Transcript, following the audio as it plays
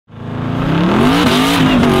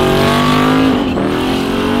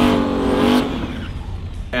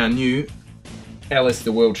LS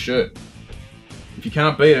the World shirt. If you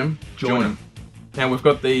can't beat them, join them. Now we've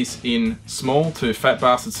got these in small to fat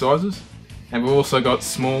bastard sizes, and we've also got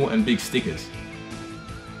small and big stickers.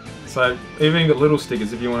 So we've even got little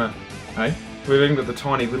stickers if you want to, hey? We've even got the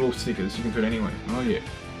tiny little stickers you can put anywhere. Oh yeah.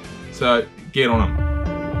 So get on them.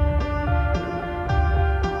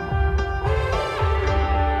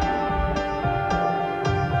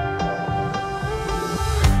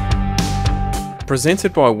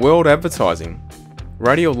 Presented by World Advertising,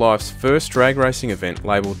 Radial Life's first drag racing event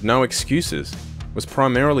labelled No Excuses was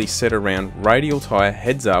primarily set around radial tyre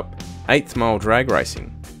heads-up 8th mile drag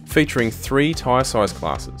racing, featuring 3 tyre size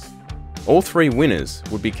classes. All 3 winners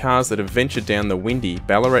would be cars that have ventured down the windy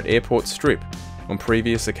Ballarat Airport strip on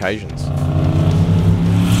previous occasions.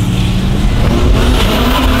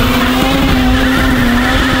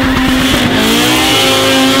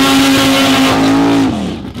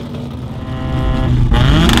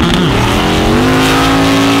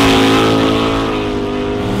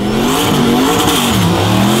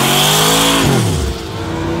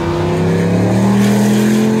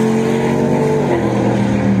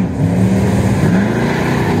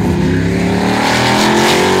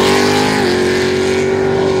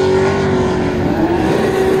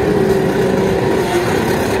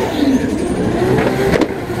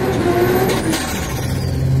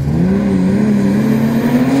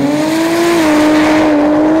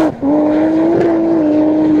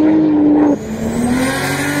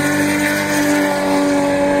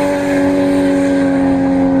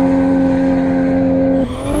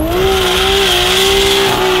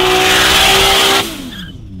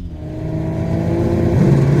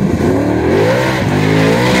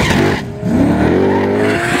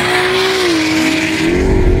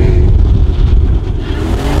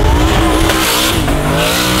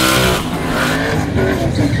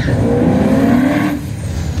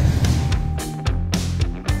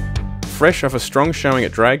 Fresh off a strong showing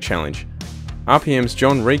at Drag Challenge, RPM's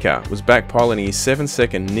John Rika was back piloting his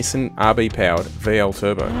 7-second Nissan RB powered VL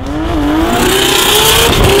Turbo.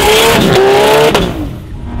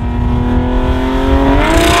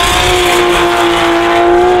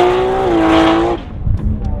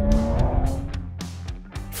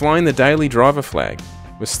 Flying the daily driver flag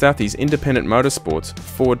was Stouthie's Independent Motorsports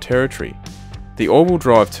Ford Territory. The all-wheel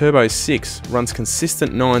drive Turbo 6 runs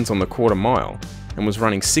consistent 9s on the quarter mile and was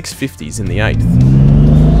running 650s in the 8th.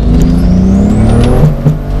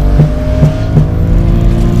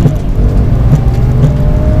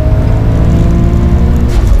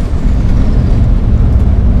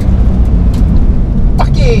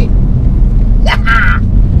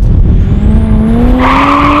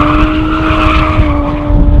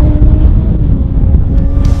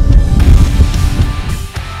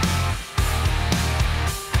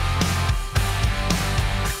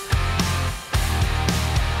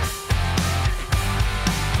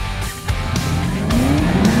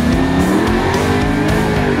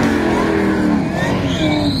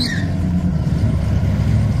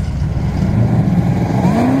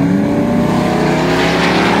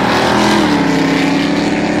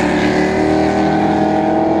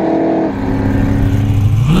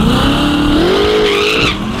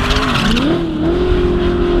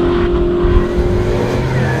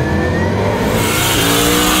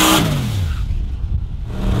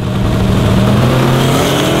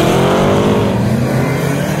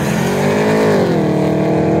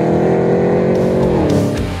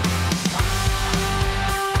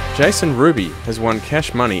 Jason Ruby has won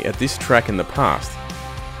cash money at this track in the past,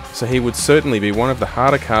 so he would certainly be one of the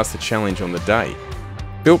harder cars to challenge on the day.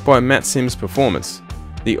 Built by Matt Sims Performance,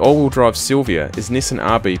 the all-wheel drive Sylvia is Nissan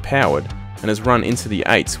RB powered and has run into the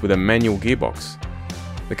 8s with a manual gearbox.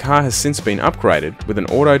 The car has since been upgraded with an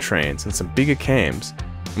auto trans and some bigger cams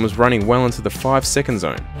and was running well into the 5-second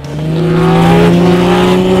zone.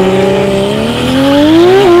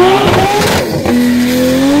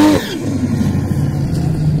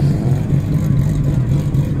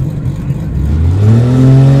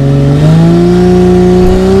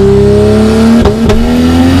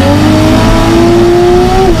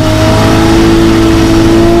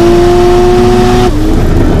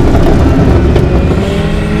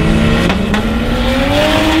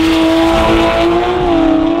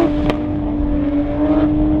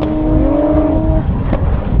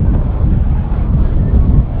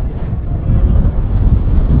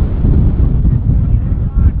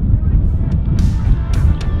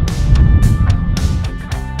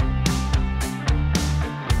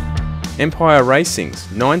 Empire Racing's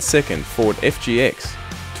 9-second Ford FGX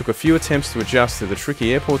took a few attempts to adjust to the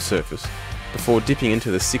tricky airport surface before dipping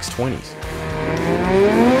into the 620s.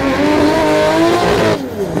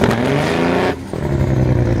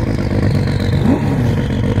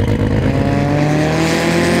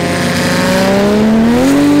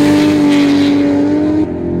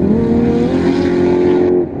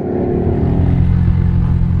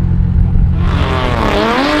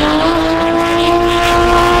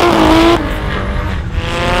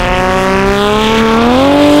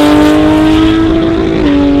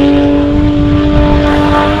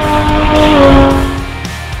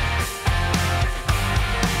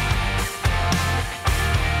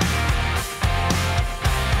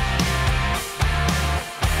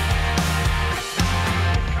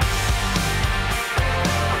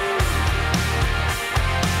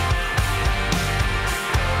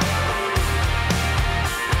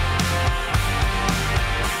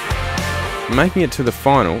 Making it to the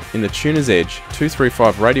final in the Tuner's Edge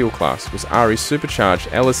 235 Radial class was Ari's supercharged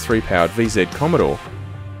LS3 powered VZ Commodore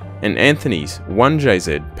and Anthony's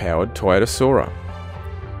 1JZ powered Toyota Sora.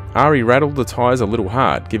 Ari rattled the tyres a little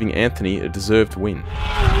hard, giving Anthony a deserved win.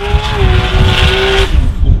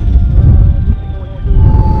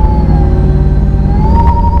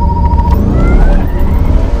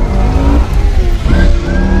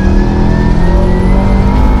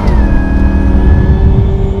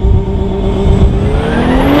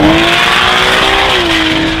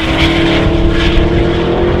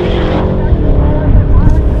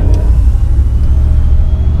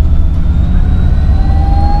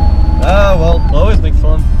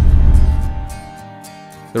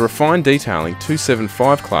 The refined detailing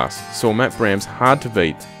 275 class saw Matt Bram's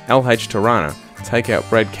hard-to-beat LH Tirana take out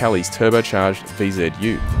Brad Kelly's turbocharged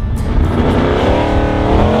VZU.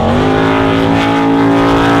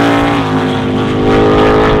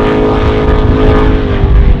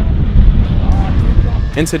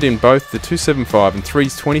 Entered in both the 275 and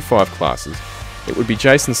 325 classes, it would be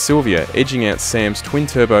Jason Sylvia edging out Sam's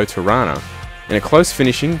twin-turbo Tirana in a close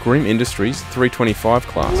finishing Grim Industries 325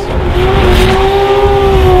 class.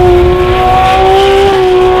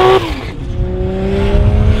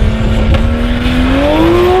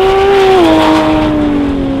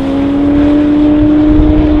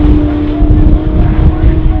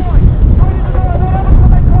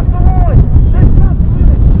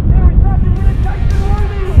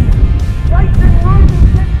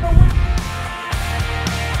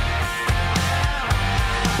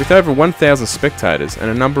 With over 1,000 spectators and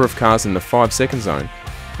a number of cars in the 5-second zone,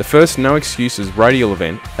 the first No Excuses Radial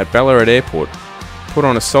event at Ballarat Airport put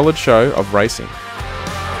on a solid show of racing.